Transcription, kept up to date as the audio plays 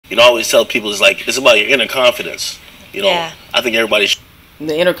You know, I always tell people it's about your inner confidence. You know, Yeah. I think everybody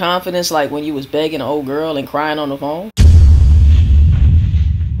The inner confidence, like when you was begging an old girl and crying on the phone.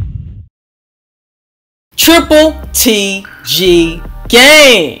 Triple TG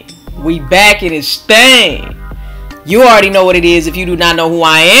gang. We back in this thing. You already know what it is if you do not know who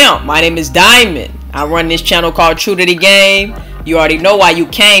I am. My name is Diamond. I run this channel called True to the Game. You already know why you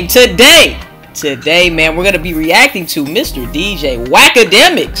came today. Today, man, we're going to be reacting to Mr. DJ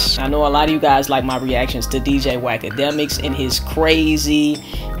Akademiks. I know a lot of you guys like my reactions to DJ Akademiks and his crazy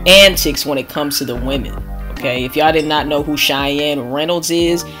antics when it comes to the women. Okay, if y'all did not know who Chian Reynolds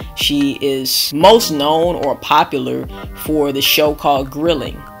is, she is most known or popular for the show called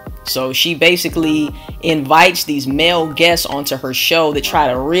Grilling. So she basically invites these male guests onto her show that try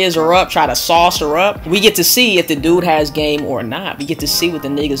to rizz her up, try to sauce her up. We get to see if the dude has game or not. We get to see what the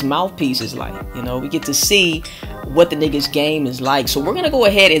nigga's mouthpiece is like. You know, we get to see what the nigga's game is like. So we're going to go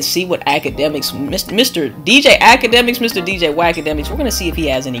ahead and see what Akademiks, Mr. DJ Akademiks, Mr. DJ Akademiks, we're going to see if he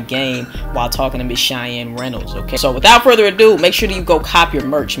has any game while talking to Miss Chian Reynolds, okay? So without further ado, make sure that you go cop your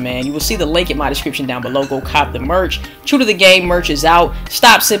merch, man. You will see the link in my description down below. Go cop the merch. True to the Game merch is out.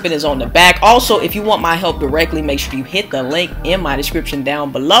 Stop Simping is on the back. Also, if you want my help directly, make sure you hit the link in my description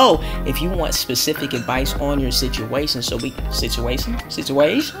down below if you want specific advice on your situation. So we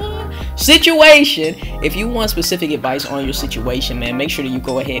situation. If you want specific advice on your situation, man, make sure that you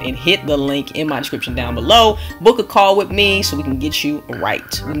go ahead and hit the link in my description down below. Book a call with me so we can get you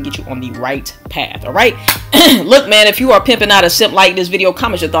right. We can get you on the right path. All right. Look, man, if you are pimping out a simp like this video,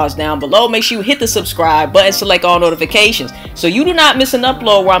 comment your thoughts down below. Make sure you hit the subscribe button, select all notifications so you do not miss an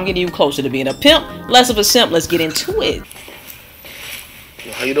upload where I'm getting you closer to being a pimp, less of a simp. Let's get into it.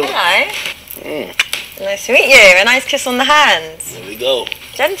 How you doing? Hello. Nice to meet you. A nice kiss on the hands. There we go.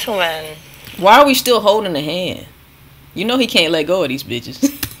 Gentlemen. Why are we still holding the hand? You know he can't let go of these bitches.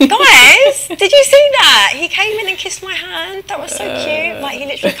 Guys, did you see that? He came in and kissed my hand. That was so cute. Like, he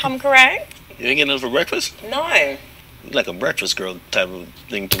literally come correct. You ain't getting us for breakfast? No. You like a breakfast girl type of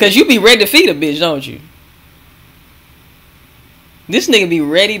thing to me. Because you be ready to feed a bitch, don't you? This nigga be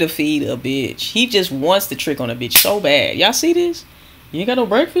ready to feed a bitch. He just wants to trick on a bitch so bad. Y'all see this? You ain't got no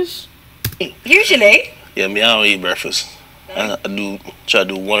breakfast? Usually. Yeah, I don't eat breakfast. I do try to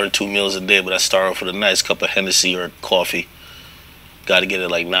do 1 or 2 meals a day, but I start off with a nice cup of Hennessy or coffee. Got to get it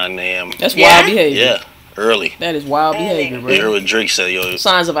like 9 a.m. That's wild behavior. Yeah, early. That is wild behavior, bro. You heard what Drake said, yo.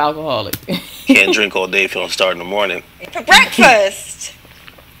 Signs of alcoholic. Can't drink all day if you don't start in the morning. For breakfast.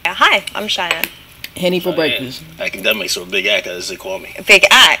 Yeah, hi, I'm Chian. Henny for breakfast. Akademiks or Big Ak, as they call me. Big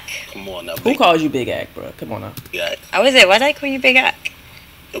Ak. Come on now. Who calls you Big Ak, bro? Come on now. Big Ak. Oh, is it? Why do they call you Big Ak?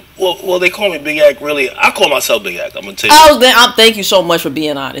 Well, they call me Big Ak. Really, I call myself Big Ak. I'm gonna tell you. Thank you so much for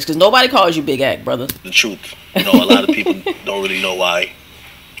being honest, because nobody calls you Big Ak, brother. The truth. You know, a lot of people don't really know why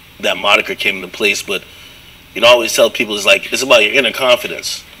that moniker came into place, but you know, I always tell people it's about your inner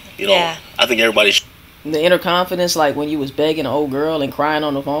confidence. You know, Yeah. I think everybody. The inner confidence, like when you was begging an old girl and crying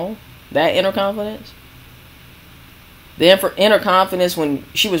on the phone. That inner confidence. The inner confidence when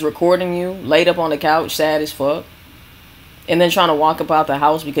she was recording you, laid up on the couch, sad as fuck, and then trying to walk about the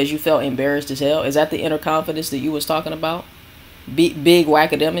house because you felt embarrassed as hell. Is that the inner confidence that you was talking about? Big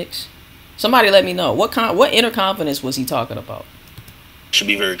Akademiks? Somebody let me know. What inner confidence was he talking about? Should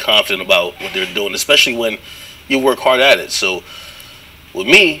be very confident about what they're doing, especially when you work hard at it. So with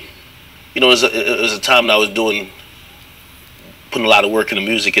me, you know, it was a time that I was putting a lot of work in the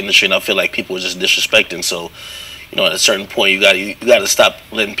music industry, and I feel like people were just disrespecting. So, you know, at a certain point, you gotta stop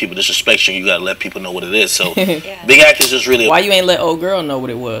letting people disrespect you. You gotta let people know what it is. So, Yeah. Big Ak is just really. Why you ain't let old girl know what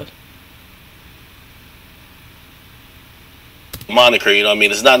it was? Moniker, you know what I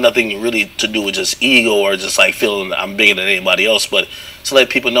mean? It's not nothing really to do with just ego or just like feeling that I'm bigger than anybody else, but to let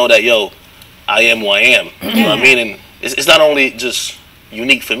people know that, yo, I am who I am. You know what I mean? And it's not only just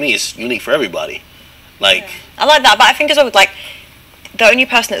unique for me, it's unique for everybody. Like, I like that, but I think as well, like, the only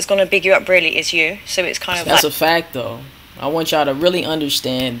person that's going to big you up really is you. So it's kind of That's like... a fact, though. I want y'all to really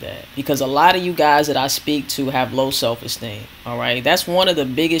understand that, because a lot of you guys that I speak to have low self-esteem, all right? That's one of the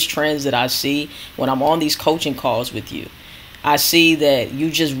biggest trends that I see when I'm on these coaching calls with you. I see that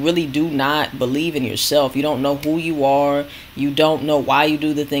you just really do not believe in yourself. You don't know who you are. You don't know why you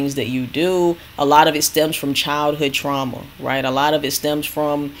do the things that you do. A lot of it stems from childhood trauma, right? A lot of it stems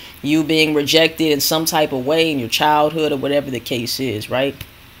from you being rejected in some type of way in your childhood or whatever the case is, right?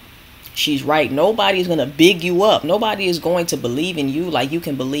 She's right. Nobody is going to big you up. Nobody is going to believe in you like you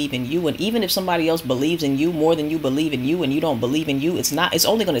can believe in you. And even if somebody else believes in you more than you believe in you and you don't believe in you, it's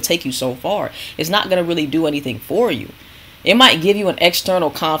only going to take you so far. It's not going to really do anything for you. It might give you an external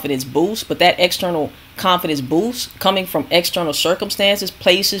confidence boost, but that external confidence boost coming from external circumstances,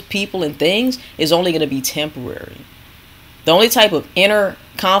 places, people, and things is only going to be temporary. The only type of inner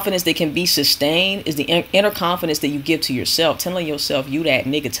confidence that can be sustained is the inner confidence that you give to yourself. Telling yourself, you that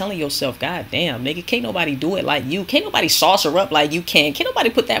nigga. Telling yourself, God damn, nigga, can't nobody do it like you. Can't nobody sauce her up like you can. Can't nobody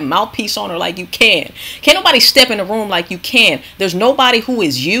put that mouthpiece on her like you can. Can't nobody step in the room like you can. There's nobody who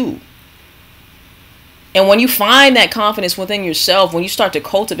is you. And when you find that confidence within yourself, when you start to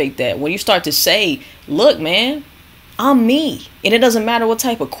cultivate that, when you start to say, look, man, I'm me. And it doesn't matter what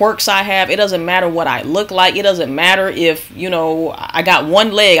type of quirks I have. It doesn't matter what I look like. It doesn't matter if, you know, I got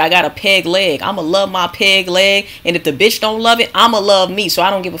one leg, I got a peg leg. I'ma love my peg leg. And if the bitch don't love it, I'ma love me. So I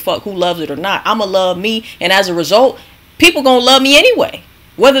don't give a fuck who loves it or not. I'ma love me. And as a result, people gonna love me anyway,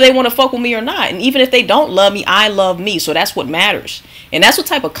 whether they want to fuck with me or not. And even if they don't love me, I love me. So that's what matters. And that's what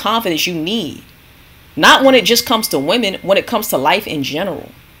type of confidence you need. Not when it just comes to women, when it comes to life in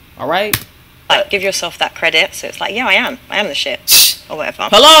general. All right? Like, give yourself that credit. So it's like, yeah, I am the shit. Or whatever.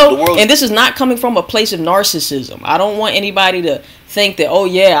 Hello? And this is not coming from a place of narcissism. I don't want anybody to think that, oh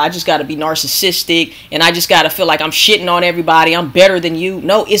yeah, I just got to be narcissistic and I just got to feel like I'm shitting on everybody. I'm better than you.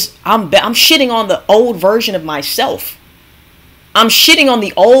 No, I'm shitting on the old version of myself. I'm shitting on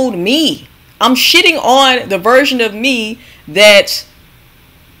the old me. I'm shitting on the version of me that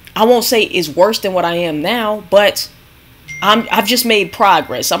I won't say is worse than what I am now, but I've just made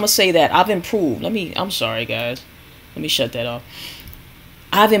progress. I'm gonna say that I've improved. I'm sorry, guys. Let me shut that off.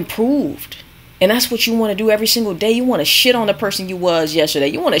 I've improved. And that's what you want to do every single day. You want to shit on the person you was yesterday.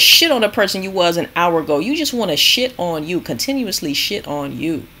 You want to shit on the person you was an hour ago. You just want to shit on you, continuously shit on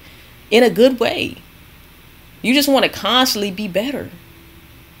you in a good way. You just want to constantly be better.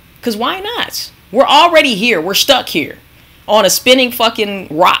 Because why not? We're already here. We're stuck here on a spinning fucking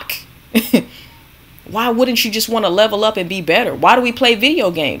rock. Why wouldn't you just want to level up and be better? Why do we play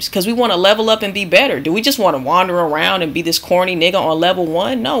video games? Because we want to level up and be better. Do we just want to wander around and be this corny nigga on level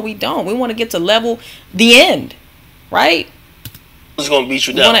 1? No, we don't. We want to get to level the end, right? It's going to beat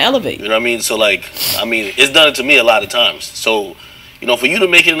you down. We want to elevate. You know what I mean? So, like, I mean, it's done it to me a lot of times. So, you know, for you to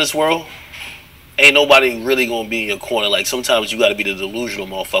make it in this world, ain't nobody really going to be in your corner. Like, sometimes you got to be the delusional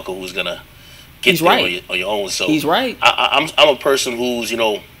motherfucker who's going to get there on your own. So he's right. I'm a person who's, you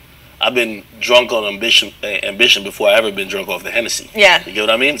know, I've been drunk on ambition before I ever been drunk off the Hennessy. Yeah. You get what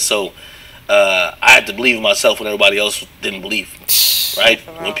I mean? So I had to believe in myself when everybody else didn't believe. Right?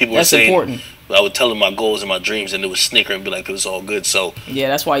 When people were saying, important. I would tell them my goals and my dreams, and they would snicker and be like, it was all good. So yeah,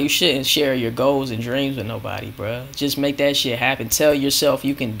 that's why you shouldn't share your goals and dreams with nobody, bro. Just make that shit happen. Tell yourself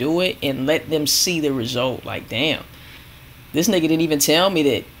you can do it, and let them see the result. Like, damn, this nigga didn't even tell me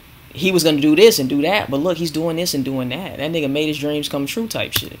that he was gonna do this and do that, but look, he's doing this and doing that. That nigga made his dreams come true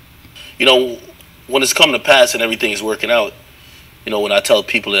type shit. You know, when it's come to pass and everything is working out, you know, when I tell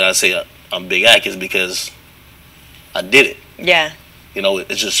people that I say I'm Big Ak, is because I did it. Yeah. You know,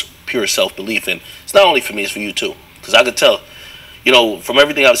 it's just pure self-belief. And it's not only for me, it's for you too. Because I could tell, you know, from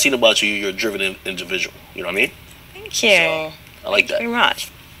everything I've seen about you, you're a driven individual. You know what I mean? Thank you. So, I like that. Thank you very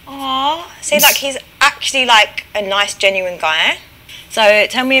much. Aw, seems like he's actually like a nice, genuine guy. So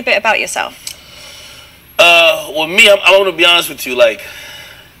tell me a bit about yourself. Well, me, I want to be honest with you, like,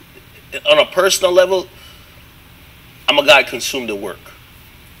 on a personal level, I'm a guy consumed in work.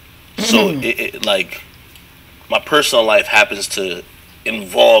 So, like, my personal life happens to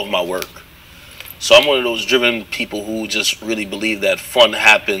involve my work. So I'm one of those driven people who just really believe that fun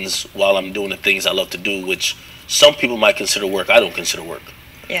happens while I'm doing the things I love to do, which some people might consider work. I don't consider work.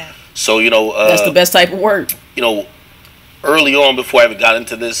 Yeah. So, you know, that's the best type of work. You know, early on, before I ever got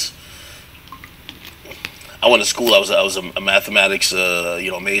into this, I went to school. I was a mathematics,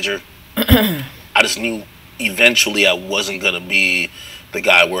 you know, major. I just knew eventually I wasn't gonna be the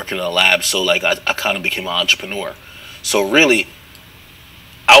guy working in a lab. So like I kind of became an entrepreneur. So really,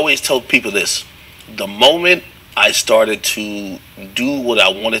 I always tell people this: the moment I started to do what I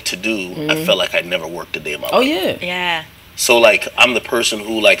wanted to do, I felt like I never worked a day in my life. Oh yeah, yeah. So like I'm the person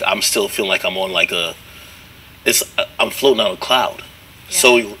who like I'm still feeling like I'm on like I'm floating on a cloud. Yeah.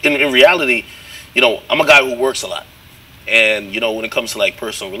 So in reality, you know, I'm a guy who works a lot. And, you know, when it comes to, like,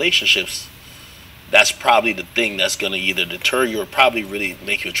 personal relationships, that's probably the thing that's going to either deter you or probably really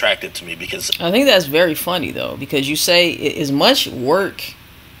make you attracted to me. Because I think that's very funny, though, because you say as much work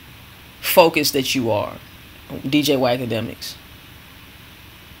focused that you are, DJ Akademiks,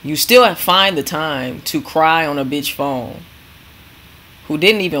 you still find the time to cry on a bitch phone who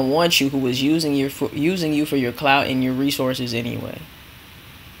didn't even want you, who was using you for your clout and your resources anyway.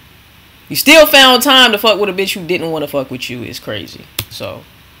 You still found time to fuck with a bitch who didn't want to fuck with you. Is crazy. So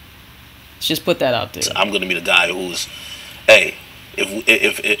let's just put that out there. I'm gonna be the guy who's hey,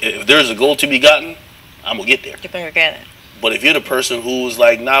 if there's a goal to be gotten, I'm gonna get there. You're gonna get it. But if you're the person who's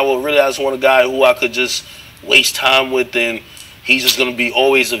like, nah, well, really, I just want a guy who I could just waste time with, and he's just gonna be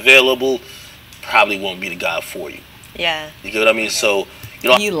always available, probably won't be the guy for you. Yeah. You get what I mean? So, you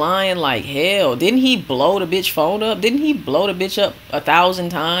know, He lying like hell. Didn't he blow the bitch phone up? Didn't he blow the bitch up 1,000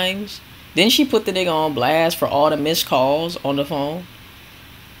 times? Didn't she put the nigga on blast for all the missed calls on the phone?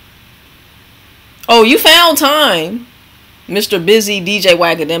 Oh, you found time, Mr. Busy DJ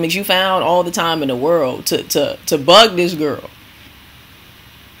Akademiks. You found all the time in the world to bug this girl.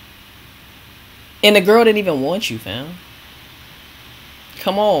 And the girl didn't even want you, fam.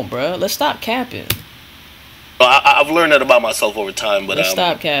 Come on, bruh. Let's stop capping. I've learned that about myself over time. But Let's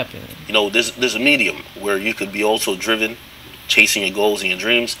stop capping. You know, there's a medium where you could be also driven, chasing your goals and your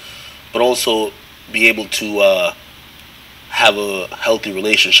dreams, but also be able to have a healthy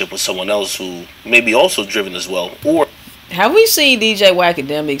relationship with someone else who may be also driven as well. Or have we seen DJ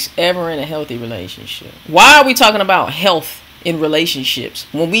Akademiks ever in a healthy relationship? Why are we talking about health in relationships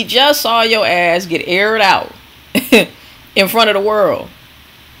when we just saw your ass get aired out in front of the world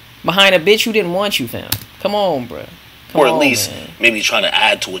behind a bitch who didn't want you, fam? Come on, bruh. Or at least maybe trying to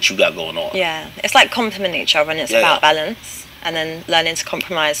add to what you got going on. Yeah, it's like complement each other, and it's about balance, and then learning to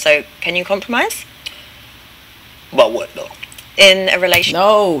compromise. So, can you compromise? About what, though? In a relationship?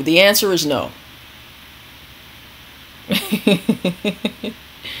 No, the answer is no.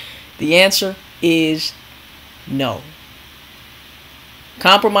 The answer is no.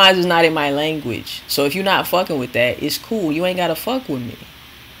 Compromise is not in my language. So if you're not fucking with that, it's cool. You ain't gotta fuck with me.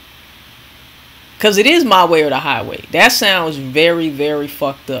 Because it is my way or the highway. That sounds very, very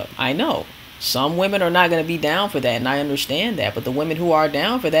fucked up. I know. Some women are not going to be down for that, and I understand that. But the women who are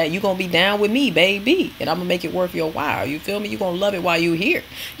down for that, you're going to be down with me, baby. And I'm going to make it worth your while. You feel me? You're going to love it while you're here.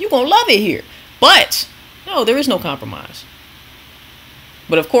 You're going to love it here. But, no, there is no compromise.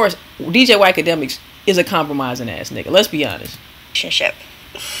 But, of course, DJ Akademiks is a compromising ass nigga. Let's be honest. Relationship.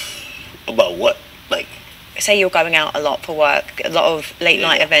 About what? Like, say you're going out a lot for work, a lot of late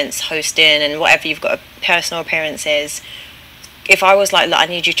night events, hosting and whatever, you've got personal appearances. If I was like, look, I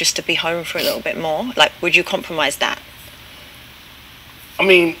need you just to be home for a little bit more, like, would you compromise that? I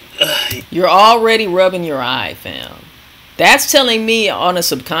mean, you're already rubbing your eye, fam. That's telling me on a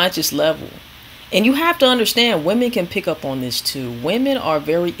subconscious level. And you have to understand, women can pick up on this too. Women are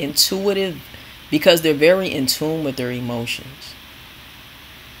very intuitive because they're very in tune with their emotions.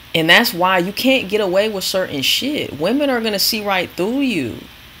 And that's why you can't get away with certain shit. Women are going to see right through you.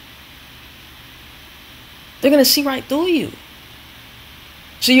 They're going to see right through you.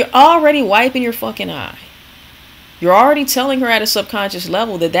 So you're already wiping your fucking eye. You're already telling her at a subconscious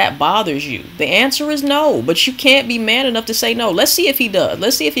level that that bothers you. The answer is no, but you can't be man enough to say no. Let's see if he does.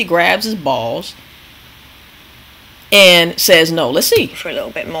 Let's see if he grabs his balls and says no. Let's see. For a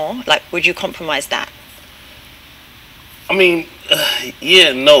little bit more. Like, would you compromise that? I mean,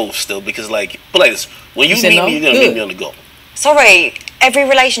 yeah, no, still, because like, but like this, when you meet me, you're gonna meet me on the go. Sorry, every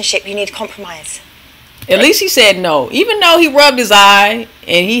relationship you need compromise. At least he said no. Even though he rubbed his eye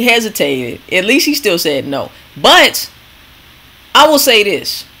and he hesitated, at least he still said no. But I will say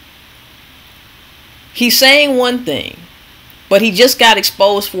this. He's saying one thing, but he just got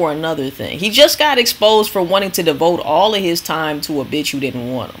exposed for another thing. He just got exposed for wanting to devote all of his time to a bitch who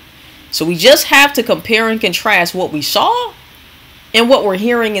didn't want him. So we just have to compare and contrast what we saw and what we're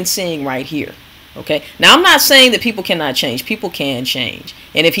hearing and seeing right here. Okay. Now, I'm not saying that people cannot change. People can change.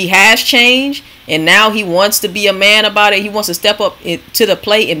 And if he has changed and now he wants to be a man about it, he wants to step up to the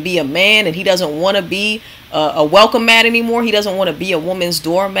plate and be a man, and he doesn't want to be a welcome mat anymore. He doesn't want to be a woman's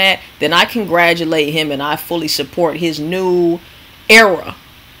doormat. Then I congratulate him and I fully support his new era.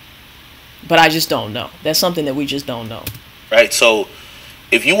 But I just don't know. That's something that we just don't know. Right. So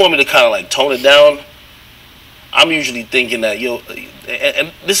if you want me to kind of like tone it down, I'm usually thinking that,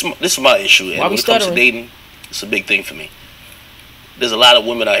 and this is my issue. And when it comes to dating, it's a big thing for me. There's a lot of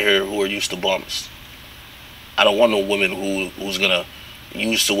women out here who are used to bums. I don't want no woman who's gonna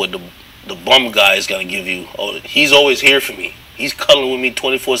used to what the bum guy is gonna give you. Oh, he's always here for me. He's cuddling with me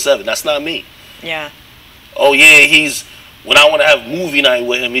 24/7. That's not me. Yeah. Oh yeah, when I want to have movie night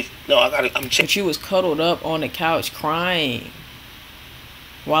with him. I'm checking. But you was cuddled up on the couch crying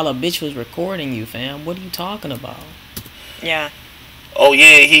while a bitch was recording you, fam. What are you talking about? Yeah. Oh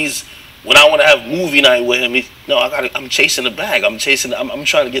yeah, when I want to have movie night with him. I'm chasing the bag. I'm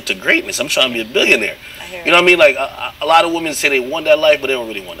trying to get to greatness. I'm trying to be a billionaire. You know what I mean? Like a lot of women say they want that life, but they don't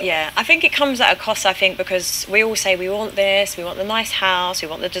really want it. Yeah, I think it comes at a cost. I think because we all say we want this, we want the nice house, we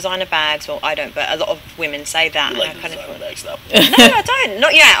want the designer bags. Well, I don't, but a lot of women say that. You like and I kind of, bag. Stop. No, I don't.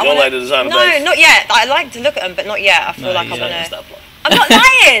 Not yet. You don't like the designer bags? No, not yet. I like to look at them, but not yet. I feel like I want to. Stop lying. I'm not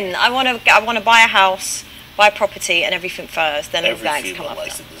lying. I want to buy a house, buy property, and everything first. Then the bags come after.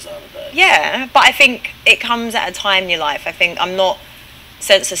 Likes the designer bag. Yeah, but I think it comes at a time in your life. I think I'm not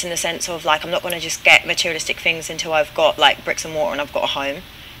senseless in the sense of like I'm not going to just get materialistic things until I've got like bricks and mortar and I've got a home.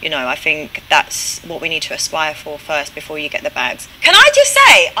 You know, I think that's what we need to aspire for first before you get the bags. Can I just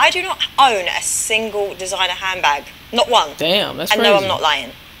say, I do not own a single designer handbag. Not one. Damn, that's crazy. And no, I'm not lying.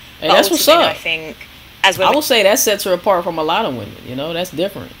 Hey, that's what's up. I think, as women, I will say that sets her apart from a lot of women. You know, that's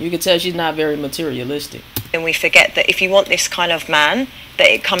different. You can tell she's not very materialistic. and we forget that if you want this kind of man, that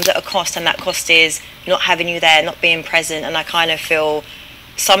it comes at a cost, and that cost is not having you there, not being present. And I kind of feel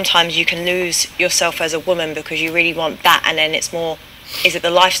sometimes you can lose yourself as a woman because you really want that, and then it's more, is it the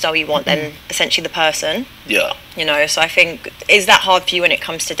lifestyle you want than essentially the person? Yeah. You know, so I think, is that hard for you when it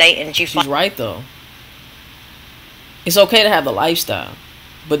comes to dating? Do you She's right, though. It's okay to have the lifestyle,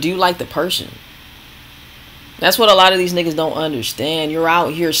 but do you like the person? That's what a lot of these niggas don't understand. You're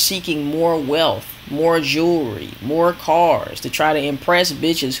out here seeking more wealth, more jewelry, more cars to try to impress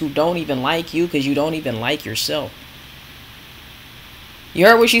bitches who don't even like you because you don't even like yourself. You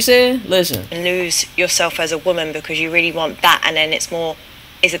heard what she said? Listen. Lose yourself as a woman because you really want that, and then it's more,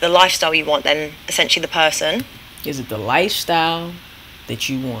 is it the lifestyle you want than essentially the person? Is it the lifestyle that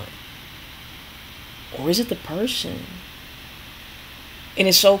you want? Or is it the person? And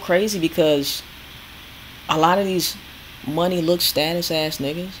it's so crazy because a lot of these money look status ass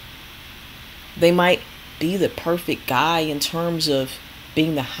niggas, they might be the perfect guy in terms of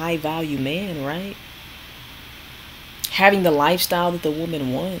being the high value man, right? Having the lifestyle that the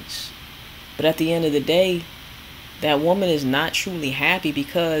woman wants. But at the end of the day, that woman is not truly happy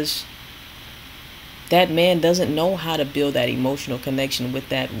because that man doesn't know how to build that emotional connection with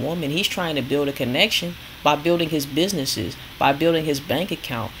that woman. He's trying to build a connection by building his businesses, by building his bank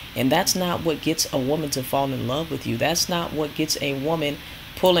account. And that's not what gets a woman to fall in love with you. That's not what gets a woman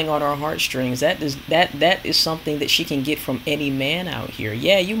pulling on her heartstrings. That is something that she can get from any man out here.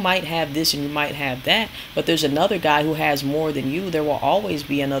 Yeah, you might have this and you might have that, but there's another guy who has more than you. There will always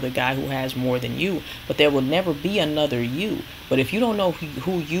be another guy who has more than you, but there will never be another you. But if you don't know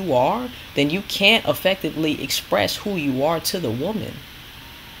who you are, then you can't effectively express who you are to the woman.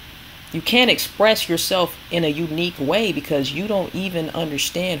 You can't express yourself in a unique way because you don't even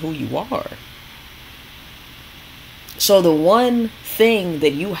understand who you are. So the one thing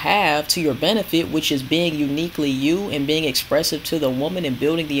that you have to your benefit, which is being uniquely you and being expressive to the woman and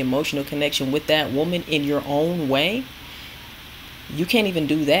building the emotional connection with that woman in your own way, you can't even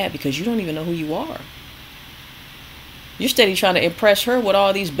do that because you don't even know who you are. You're steady trying to impress her with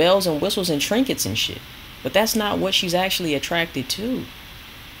all these bells and whistles and trinkets and shit. But that's not what she's actually attracted to.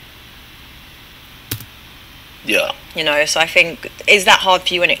 Yeah. You know, so I think, is that hard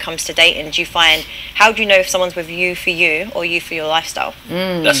for you when it comes to dating? Do you find, how do you know if someone's with you for you or you for your lifestyle?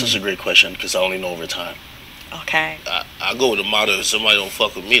 That's such a great question because I only know over time. Okay. I go with the motto, if somebody don't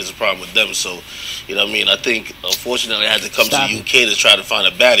fuck with me, it's a problem with them. So, you know what I mean? I think, unfortunately, I had to come to the UK to try to find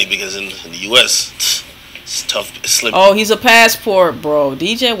a baddie because in the US, it's tough. It's slippery. Oh, he's a passport, bro.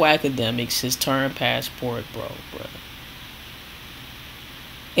 DJ Akademiks has turned passport, bro.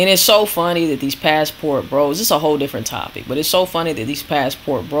 And it's so funny that these passport bros, this is a whole different topic, but it's so funny that these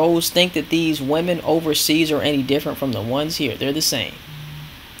passport bros think that these women overseas are any different from the ones here. They're the same.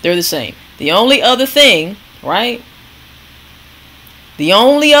 They're the same. The only other thing, right? The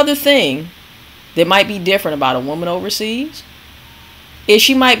only other thing that might be different about a woman overseas is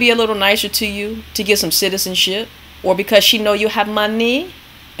she might be a little nicer to you to get some citizenship, or because she know you have money.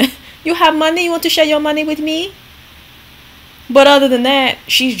 You have money, you want to share your money with me? But other than that,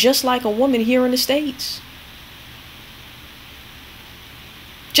 she's just like a woman here in the States.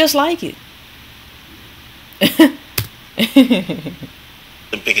 Just like it. Slim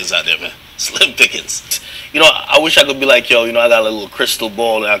pickings out there, man. Slim pickings. You know, I wish I could be like, yo, you know, I got a little crystal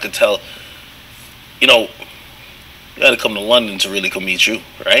ball and I could tell, you know, you gotta come to London to really come meet you,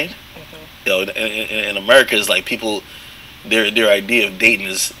 right? Mm-hmm. You know, in America, it's like people, their idea of dating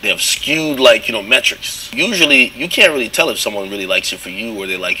is they have skewed, like, you know, metrics. Usually you can't really tell if someone really likes you for you or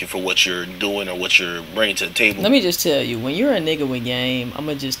they like you for what you're doing or what you're bringing to the table. Let me just tell you, when you're a nigga with game, I'm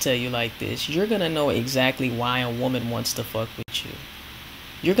gonna just tell you like this, you're gonna know exactly why a woman wants to fuck with you.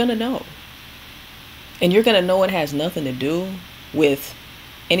 You're gonna know. And you're gonna know it has nothing to do with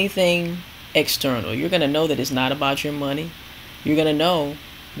anything external. You're gonna know that it's not about your money. You're gonna know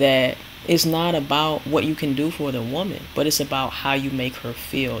that it's not about what you can do for the woman, but it's about how you make her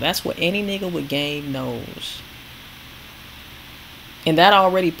feel. That's what any nigga with game knows. And that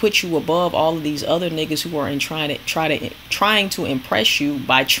already puts you above all of these other niggas who are trying to impress you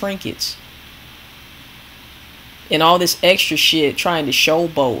by trinkets and all this extra shit, trying to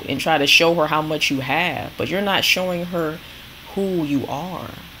showboat and try to show her how much you have, but you're not showing her who you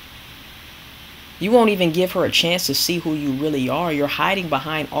are. You won't even give her a chance to see who you really are. You're hiding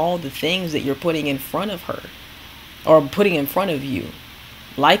behind all the things that you're putting in front of her, or putting in front of you,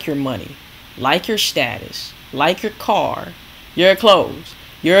 like your money, like your status, like your car, your clothes,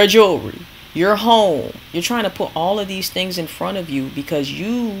 your jewelry, your home. You're trying to put all of these things in front of you because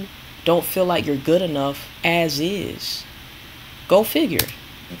you don't feel like you're good enough as is. Go figure.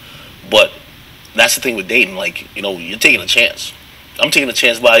 But that's the thing with dating. Like, you know, you're taking a chance. I'm taking a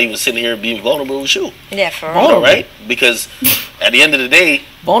chance by even sitting here being vulnerable with you. Yeah, for Vulnerable. Right? Because at the end of the day,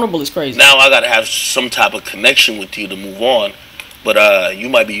 vulnerable is crazy. now I gotta have some type of connection with you to move on. But you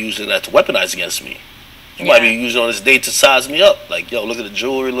might be using that to weaponize against me. You might be using on this date to size me up. Like, yo, look at the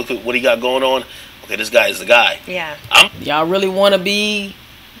jewelry, look at what he got going on. Okay, this guy is the guy. Yeah. Y'all really want to be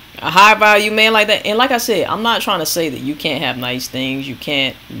a high value man like that? And like I said, I'm not trying to say that you can't have nice things, you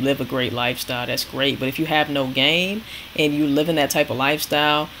can't live a great lifestyle. That's great. But if you have no game and you live in that type of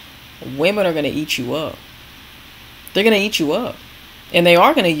lifestyle, women are going to eat you up. They're going to eat you up. And they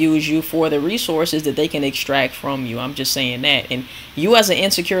are going to use you for the resources that they can extract from you. I'm just saying that. And you, as an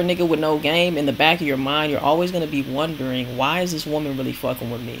insecure nigga with no game, in the back of your mind, you're always going to be wondering, why is this woman really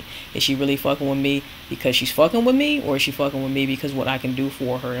fucking with me? Is she really fucking with me because she's fucking with me? Or is she fucking with me because what I can do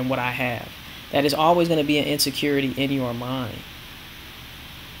for her and what I have? That is always going to be an insecurity in your mind.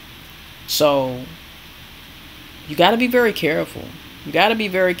 So you got to be very careful. You got to be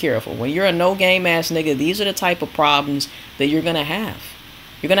very careful. When you're a no-game ass nigga, these are the type of problems that you're going to have.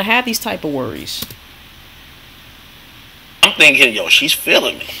 You're going to have these type of worries. I'm thinking, yo, she's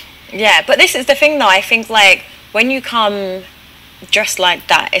feeling me. Yeah, but this is the thing though. I think like when you come dressed like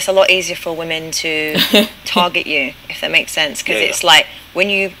that, it's a lot easier for women to target you, if that makes sense. Because it's like when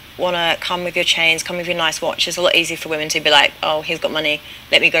you want to come with your chains, come with your nice watch, it's a lot easier for women to be like, oh, he's got money,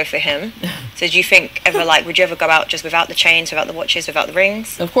 let me go for him. So do you think ever, like, would you ever go out just without the chains, without the watches, without the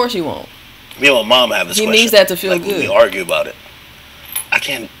rings? Of course you won't. Me and my mom have this question. He needs that to feel like, good. We argue about it.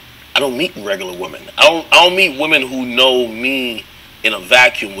 I don't meet regular women. I don't meet women who know me in a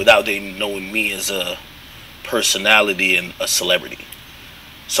vacuum without they knowing me as a personality and a celebrity.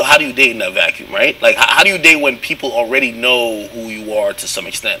 So how do you date in that vacuum, right? Like, how do you date when people already know who you are to some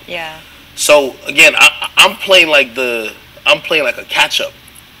extent? Yeah. So again, I'm playing like a catch up.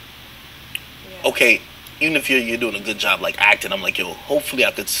 Yeah. Okay, even if you're doing a good job like acting, I'm like, yo, hopefully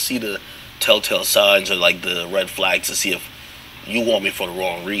I could see the telltale signs or like the red flags to see if you want me for the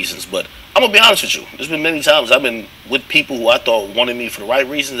wrong reasons. But I'm gonna be honest with you. There's been many times I've been with people who I thought wanted me for the right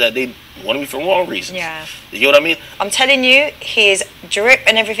reasons that they wanted me for the wrong reasons. Yeah. You get what I mean? I'm telling you, his drip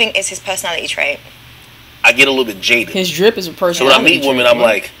and everything is his personality trait. I get a little bit jaded. His drip is a personality So when I meet trait, women, I'm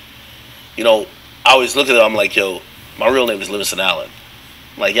like, you know, I always look at them, I'm like, yo, my real name is Livingston Allen.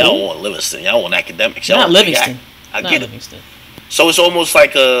 I'm like, y'all don't want Livingston, y'all want Akademiks. Y'all not want Livingston. I Not get Livingston. it. So it's almost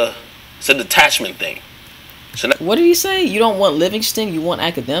like it's a detachment thing. So now, What did he say? You don't want Livingston, you want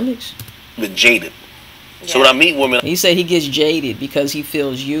Akademiks? I'm a bit jaded. Yeah. So when I meet women, He said he gets jaded because he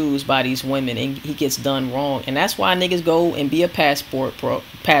feels used by these women and he gets done wrong. And that's why niggas go and be a passport, bro.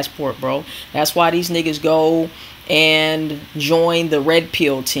 That's why these niggas go and join the red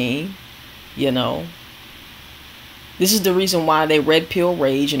pill team, you know. This is the reason why they red pill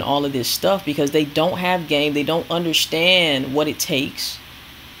rage and all of this stuff, because they don't have game. They don't understand what it takes.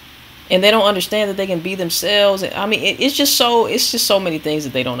 And they don't understand that they can be themselves. I mean, it's just so many things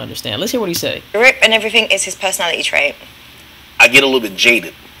that they don't understand. Let's hear what he said. Drip and everything is his personality trait. I get a little bit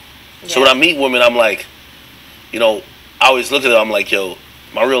jaded. Yeah. So when I meet women, I'm like, you know, I always look at them, I'm like, yo,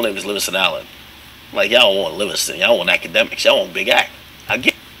 my real name is Livingston Allen. I'm like, y'all don't want Livingston, y'all want Akademiks, y'all want Big Act. I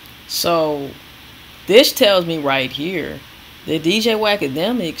get. So this tells me right here that DJ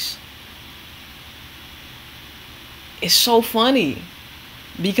Akademiks is so funny,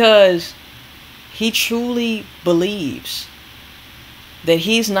 because he truly believes that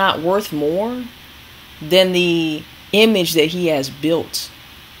he's not worth more than the image that he has built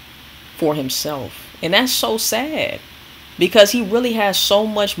for himself. And that's so sad, because he really has so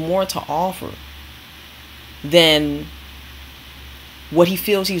much more to offer than what he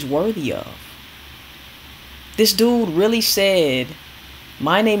feels he's worthy of. This dude really said,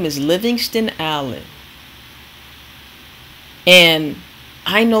 my name is Livingston Allen, and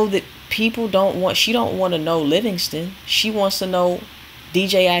I know that she don't want to know Livingston. She wants to know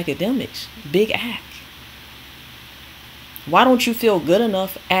DJ Akademiks, Big Act. Why don't you feel good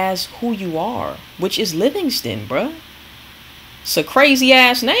enough as who you are, which is Livingston, bruh? It's a crazy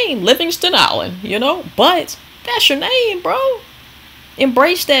ass name, Livingston Island, you know? But that's your name, bro.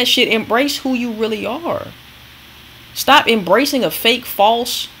 Embrace that shit. Embrace who you really are. Stop embracing a fake,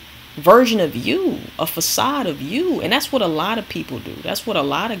 false version of you, a facade of you. And that's what a lot of people do. That's what a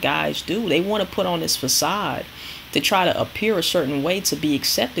lot of guys do. They want to put on this facade to try to appear a certain way to be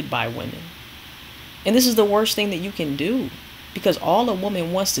accepted by women. And this is the worst thing that you can do, because all a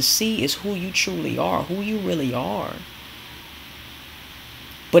woman wants to see is who you truly are, who you really are.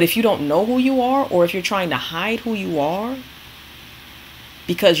 But if you don't know who you are, or if you're trying to hide who you are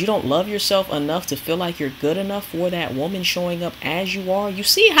because you don't love yourself enough to feel like you're good enough for that woman showing up as you are, you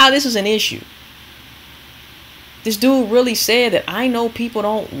see how this is an issue. This dude really said that I know people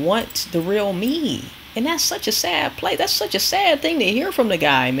don't want the real me. And that's such a sad place. That's such a sad thing to hear from the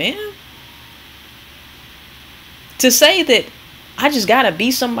guy, man. To say that I just gotta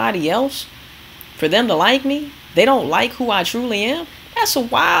be somebody else for them to like me. They don't like who I truly am. That's a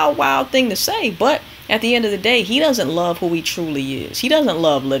wild, wild thing to say. But at the end of the day, he doesn't love who he truly is. He doesn't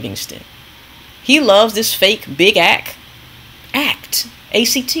love Livingston. He loves this fake big act.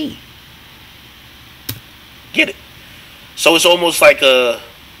 A-C-T. Get it? So it's almost like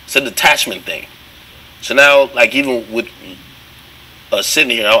it's a detachment thing. So now, like, even with sitting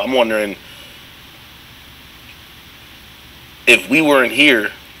here, I'm wondering, if we weren't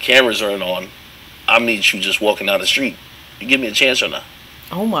here, cameras aren't on, I meet you just walking down the street. You give me a chance or not?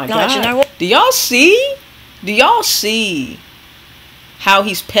 Oh my God. You know what? Do y'all see? Do y'all see how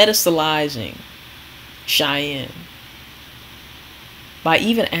he's pedestalizing Chian by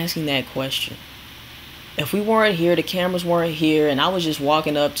even asking that question? If we weren't here, the cameras weren't here, and I was just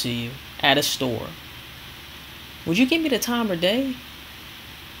walking up to you at a store, would you give me the time of day?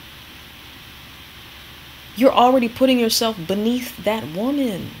 You're already putting yourself beneath that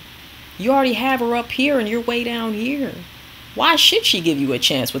woman. You already have her up here and you're way down here. Why should she give you a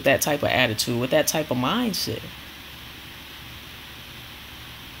chance with that type of attitude, with that type of mindset?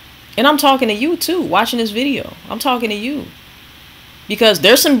 And I'm talking to you too, watching this video. I'm talking to you. Because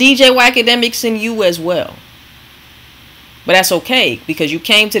there's some DJ Akademiks in you as well. But that's okay, because you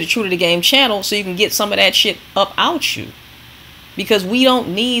came to the True to the Game channel so you can get some of that shit up out you. Because we don't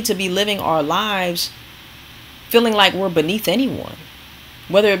need to be living our lives feeling like we're beneath anyone.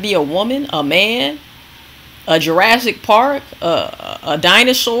 Whether it be a woman, a man, a Jurassic Park, a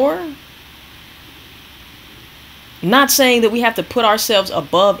dinosaur. Not saying that we have to put ourselves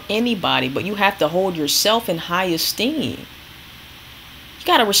above anybody, but you have to hold yourself in high esteem. You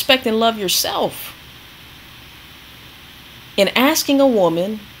got to respect and love yourself. And asking a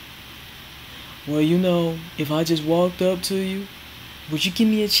woman, well, you know, if I just walked up to you, would you give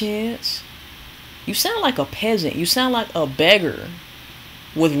me a chance? You sound like a peasant. You sound like a beggar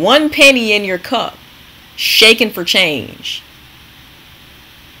with 1 penny in your cup, shaking for change.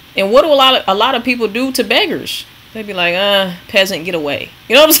 And what do a lot of people do to beggars? They be like, peasant, get away.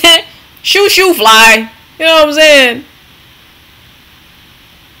 You know what I'm saying? Shoo, shoo, fly. You know what I'm saying?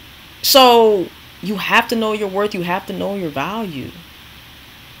 So you have to know your worth. You have to know your value.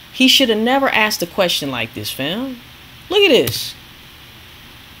 He should have never asked a question like this, fam. Look at this.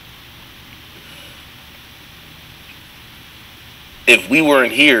 If we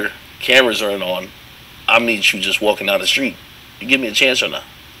weren't here, cameras aren't on, I meet you just walking down the street. You give me a chance or not?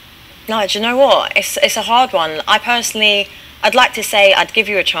 No, do you know what? It's a hard one. I'd like to say I'd give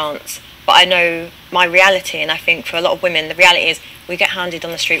you a chance, but I know my reality, and I think for a lot of women, the reality is we get hounded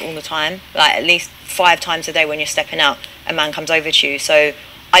on the street all the time. Like at least 5 times a day when you're stepping out, a man comes over to you. So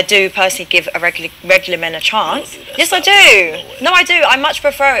I do personally give a regular men a chance. Yes, I do. No, I do. I much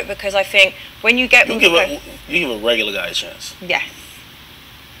prefer it, because I think when you get... You give a regular guy a chance. Yes.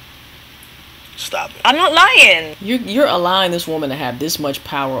 Stop it. I'm not lying. You're allowing this woman to have this much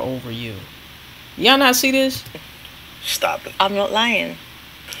power over you. Y'all not see this? Stop it. I'm not lying.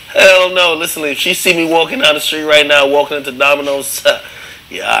 Hell no. Listen, if she see me walking down the street right now, walking into Domino's,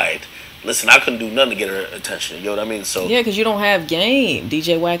 yeah, alright. Listen, I couldn't do nothing to get her attention. You know what I mean? So yeah, because you don't have game,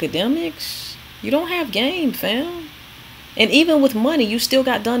 DJ Akademiks. You don't have game, fam. And even with money, you still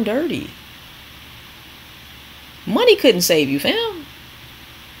got done dirty. Money couldn't save you, fam.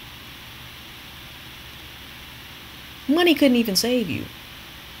 Money couldn't even save you.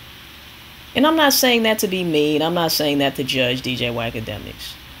 And I'm not saying that to be mean. I'm not saying that to judge DJ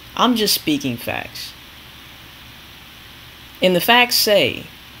Akademiks. I'm just speaking facts. And the facts say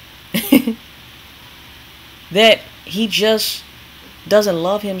that he just doesn't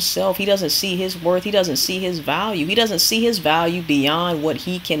love himself. He doesn't see his worth. He doesn't see his value. He doesn't see his value beyond what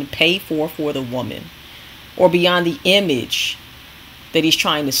he can pay for the woman, or beyond the image that he's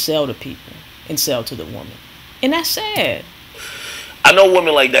trying to sell to people and sell to the woman. And that's sad. I know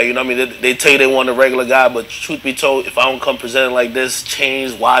women like that, you know what I mean? They tell you they want a regular guy, but truth be told, if I don't come presented like this,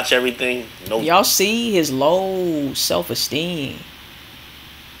 change, watch everything, no. Y'all see his low self-esteem.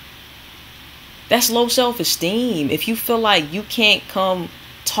 That's low self-esteem. If you feel like you can't come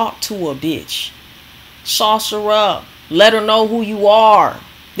talk to a bitch, sauce her up, let her know who you are.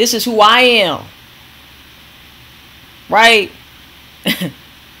 This is who I am. Right?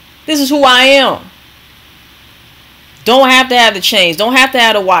 This is who I am. Don't have to have the chains. Don't have to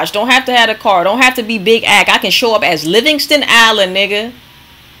have the watch. Don't have to have the car. Don't have to be big act. I can show up as Livingston Allen, nigga.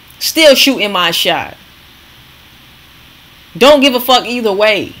 Still shooting my shot. Don't give a fuck either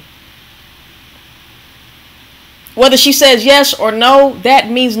way. Whether she says yes or no, that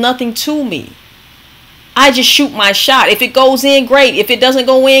means nothing to me. I just shoot my shot. If it goes in, great. If it doesn't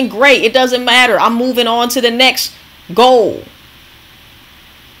go in, great. It doesn't matter. I'm moving on to the next goal.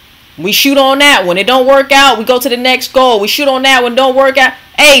 We shoot on that one. It don't work out. We go to the next goal. We shoot on that one. Don't work out.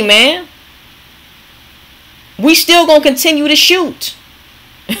 Hey, man. We still gonna continue to shoot.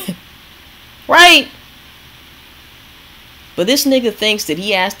 Right? But this nigga thinks that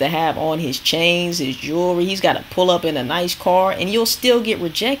he has to have on his chains, his jewelry. He's got to pull up in a nice car. And you'll still get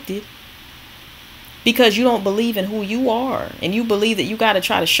rejected. Because you don't believe in who you are. And you believe that you got to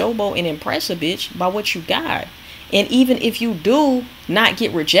try to showboat and impress a bitch by what you got. And even if you do not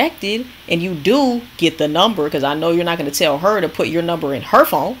get rejected and you do get the number, because I know you're not going to tell her to put your number in her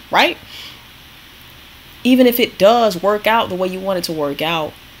phone, right? Even if it does work out the way you want it to work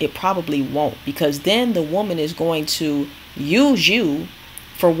out, it probably won't. Because then the woman is going to use you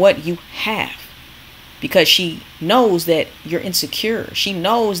for what you have. Because she knows that you're insecure. She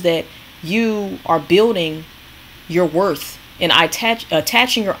knows that you are building your worth and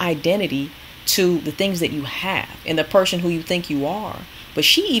attaching your identity to the things that you have and the person who you think you are. But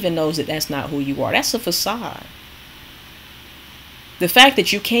she even knows that that's not who you are. That's a facade. The fact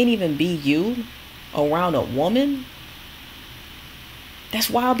that you can't even be you around a woman, that's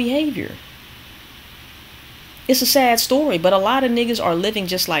wild behavior. It's a sad story, but a lot of niggas are living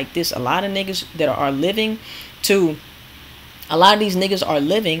just like this. A lot of niggas that are living to, a lot of these niggas are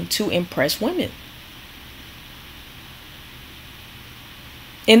living to impress women.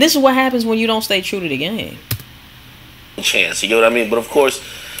 And this is what happens when you don't stay true to the game. Chance, you get what I mean? But of course,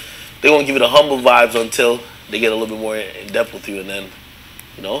 they won't give you the humble vibes until they get a little bit more in depth with you, and then,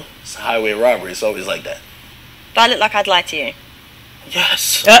 you know, it's a highway robbery. It's always like that. Do I look like I'd lie to you?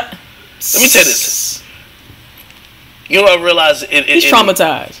 Yes. Let me tell you this. You know, I realize he's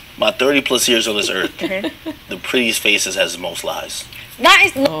traumatized. My 30+ years on this earth, the prettiest faces has the most lies. That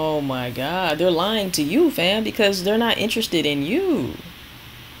is. Oh my God, they're lying to you, fam, because they're not interested in you.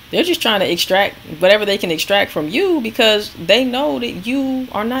 They're just trying to extract whatever they can extract from you because they know that you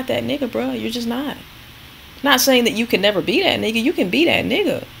are not that nigga, bro. You're just not. Not saying that you can never be that nigga. You can be that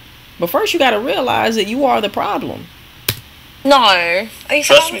nigga. But first you got to realize that you are the problem. No. Are you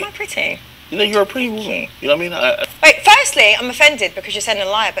saying am I pretty? You know, you're a pretty woman. You know what I mean? Wait, firstly, I'm offended because you're saying a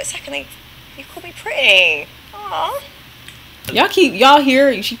liar. But secondly, you call me pretty. Aww. Y'all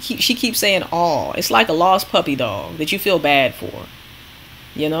hear? She keeps saying "aw." It's like a lost puppy dog that you feel bad for.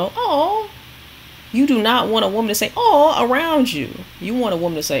 You know, oh, you do not want a woman to say, oh, around you. You want a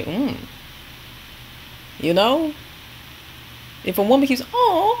woman to say, You know, if a woman keeps,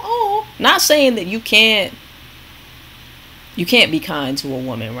 oh, not saying that you can't be kind to a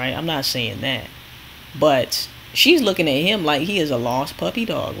woman, right? I'm not saying that. But she's looking at him like he is a lost puppy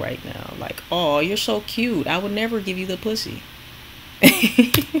dog right now. Like, oh, you're so cute. I would never give you the pussy.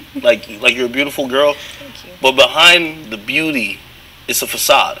 like you're a beautiful girl. Thank you. But behind the beauty, it's a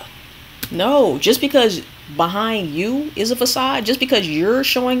facade. No, just because behind you is a facade, just because you're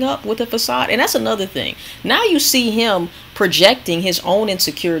showing up with a facade, and that's another thing. Now you see him projecting his own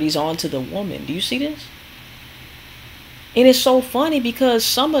insecurities onto the woman. Do you see this? And it's so funny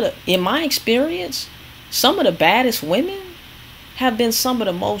because in my experience, some of the baddest women have been some of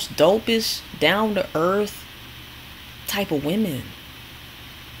the most dopest, down to earth type of women.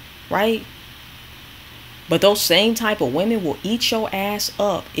 Right? But those same type of women will eat your ass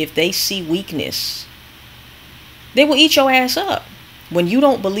up if they see weakness. They will eat your ass up when you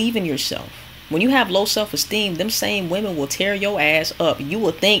don't believe in yourself. When you have low self-esteem, them same women will tear your ass up. You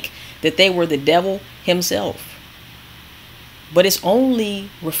will think that they were the devil himself. But it's only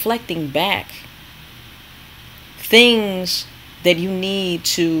reflecting back things that you need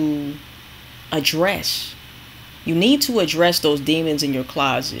to address. You need to address those demons in your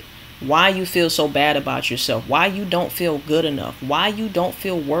closet. Why you feel so bad about yourself. Why you don't feel good enough. Why you don't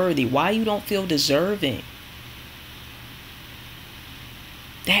feel worthy. Why you don't feel deserving.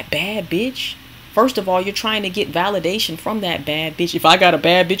 That bad bitch First of all, you're trying to get validation from that bad bitch. If I got a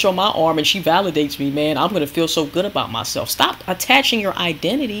bad bitch on my arm and she validates me, man, I'm going to feel so good about myself. Stop attaching your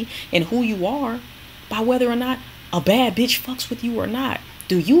identity and who you are by whether or not a bad bitch fucks with you or not.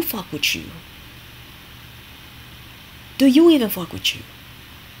 Do you fuck with you? Do you even fuck with you?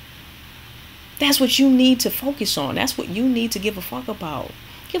 That's what you need to focus on. That's what you need to give a fuck about.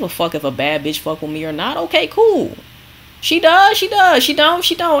 Give a fuck if a bad bitch fuck with me or not. Okay, cool. She does, she does. She don't,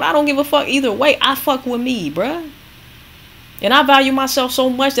 she don't. I don't give a fuck either way. I fuck with me, bruh. And I value myself so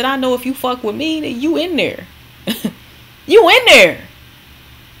much that I know if you fuck with me, that you in there. You in there.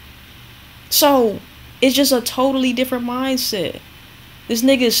 So, it's just a totally different mindset. This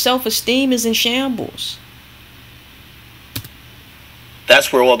nigga's self-esteem is in shambles.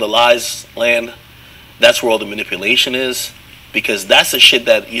 That's where all the lies land. That's where all the manipulation is. Because that's the shit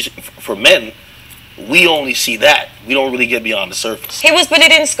that, for men, we only see that. We don't really get beyond the surface. He was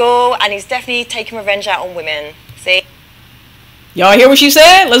bullied in school and he's definitely taking revenge out on women. See? Y'all hear what she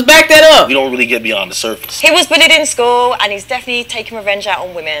said? Let's back that up. We don't really get beyond the surface. He was bullied in school and he's definitely taking revenge out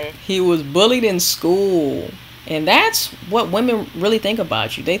on women. He was bullied in school. And that's what women really think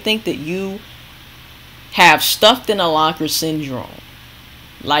about you. They think that you have stuffed in a locker syndrome.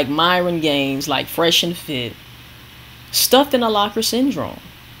 Like Myron Gaines, like Fresh and Fit. Stuffed in a locker syndrome.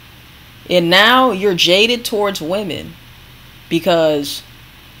 And now you're jaded towards women because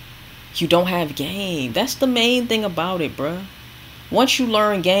you don't have game. That's the main thing about it, bruh. Once you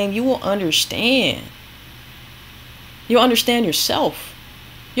learn game, you will understand. You'll understand yourself.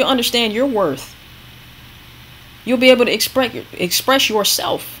 You'll understand your worth. You'll be able to express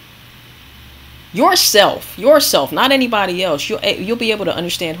yourself. Yourself, not anybody else. You'll be able to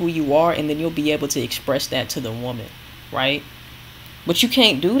understand who you are, and then you'll be able to express that to the woman, right? But you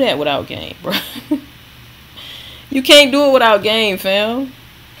can't do that without game, bro. You can't do it without game, fam.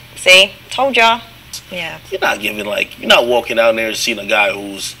 See? Told y'all. Yeah. You're not walking out there and seeing a guy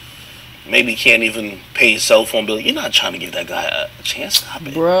who's maybe can't even pay his cell phone bill. You're not trying to give that guy a chance. Stop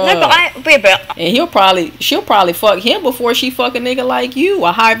it. Bruh. No, but and she'll probably fuck him before she fuck a nigga like you,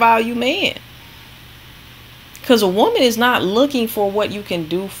 a high value man. Because a woman is not looking for what you can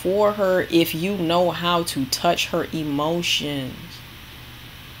do for her if you know how to touch her emotions.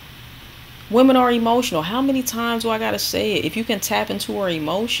 Women are emotional. How many times do I gotta say it? If you can tap into her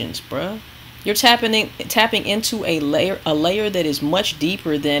emotions, bruh, you're tapping into a layer that is much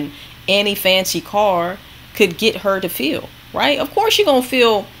deeper than any fancy car could get her to feel, right? Of course you're gonna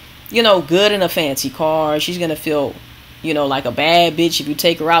feel, good in a fancy car. She's gonna feel, like a bad bitch if you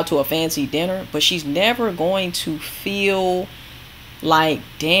take her out to a fancy dinner, but she's never going to feel like,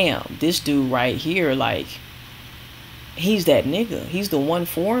 damn, this dude right here, like, he's that nigga. He's the one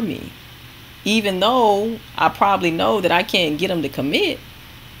for me. Even though I probably know that I can't get him to commit,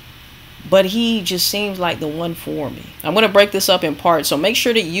 but he just seems like the one for me. I'm going to break this up in parts, so make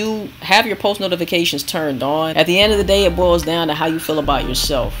sure that you have your post notifications turned on. At the end of the day, it boils down to how you feel about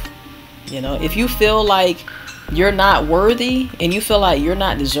yourself. If you feel like you're not worthy and you feel like you're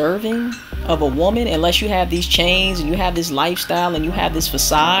not deserving of a woman unless you have these chains and you have this lifestyle and you have this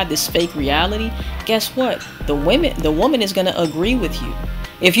facade, this fake reality, guess what? The woman is going to agree with you.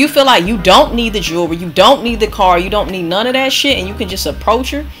 If you feel like you don't need the jewelry, you don't need the car, you don't need none of that shit, and you can just approach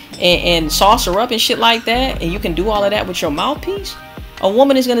her and sauce her up and shit like that, and you can do all of that with your mouthpiece, a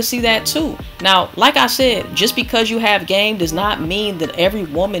woman is going to see that too. Now, like I said, just because you have game does not mean that every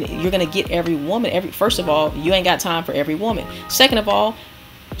woman, you're going to get every woman. First of all, you ain't got time for every woman. Second of all,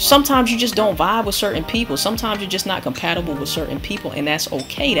 sometimes you just don't vibe with certain people. Sometimes you're just not compatible with certain people, and that's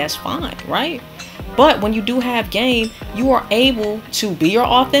okay. That's fine, right? But when you do have game, you are able to be your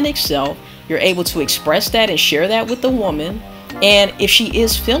authentic self. You're able to express that and share that with the woman. And if she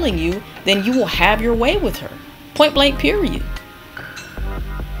is feeling you, then you will have your way with her. Point blank, period.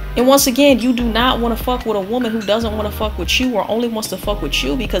 And once again, you do not want to fuck with a woman who doesn't want to fuck with you or only wants to fuck with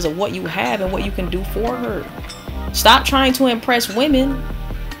you because of what you have and what you can do for her. Stop trying to impress women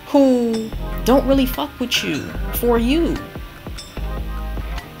who don't really fuck with you for you.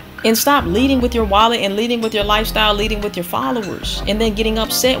 And stop leading with your wallet and leading with your lifestyle, leading with your followers, and then getting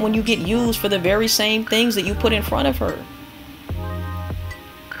upset when you get used for the very same things that you put in front of her.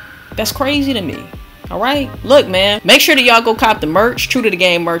 That's crazy to me. All right, look, man, make sure that y'all go cop the merch. True to the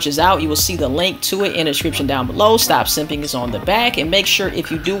Game merch is out. You will see the link to it in the description down below. Stop Simping is on the back. And make sure,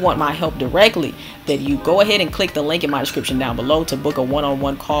 if you do want my help directly, that you go ahead and click the link in my description down below to book a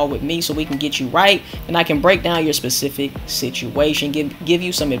one-on-one call with me so we can get you right and I can break down your specific situation, give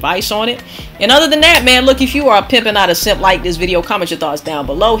you some advice on it. And other than that, man, look, if you are a pimp and not a simp, like this video, comment your thoughts down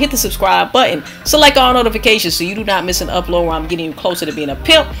below, hit the subscribe button, select all notifications so you do not miss an upload where I'm getting you closer to being a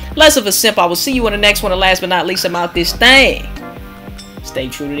pimp, less of a simp. I will see you in the next one, and last but not least, I'm out this thing. Stay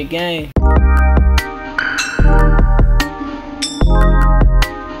true to the game.